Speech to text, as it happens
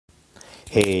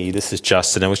Hey, this is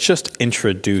Justin. I was just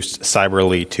introduced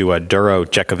cyberly to Duro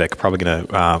Bjecovic.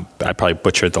 I probably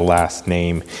butchered the last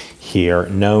name here,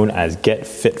 known as Get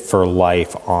Fit for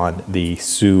Life on the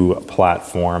Sue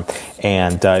platform.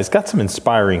 And he's got some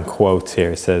inspiring quotes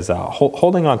here. It says,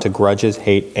 holding on to grudges,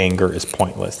 hate, anger is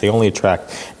pointless. They only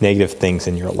attract negative things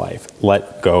in your life.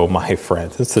 Let go, my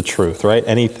friends. It's the truth, right?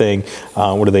 Anything,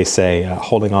 what do they say?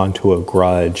 Holding on to a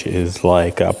grudge is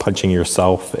like punching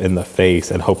yourself in the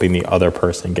face and hoping the other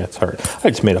person gets hurt.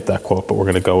 I just made up that quote, but we're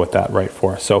going to go with that right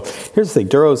for us. So here's the thing.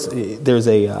 There's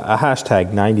a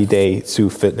hashtag 90-day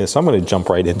Sue Fitness. So I'm going to jump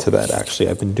right into that, actually.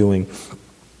 I've been doing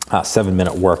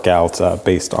 7-minute workouts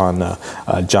based on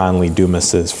John Lee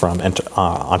Dumas's from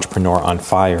Entrepreneur on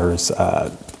Fire's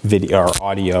video or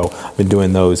audio. I've been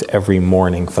doing those every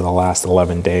morning for the last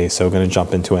 11 days. So we're going to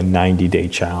jump into a 90-day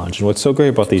challenge. And what's so great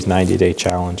about these 90-day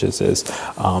challenges is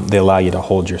they allow you to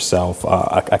hold yourself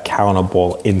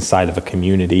accountable inside of a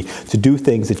community to do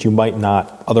things that you might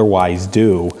not otherwise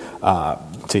do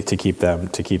to keep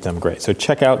them great. So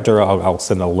check out Duro. I'll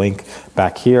send a link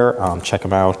back here. Check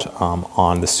them out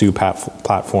on the Sue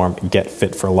platform. Get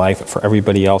Fit for Life. For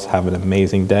everybody else, have an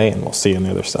amazing day, and we'll see you on the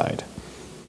other side.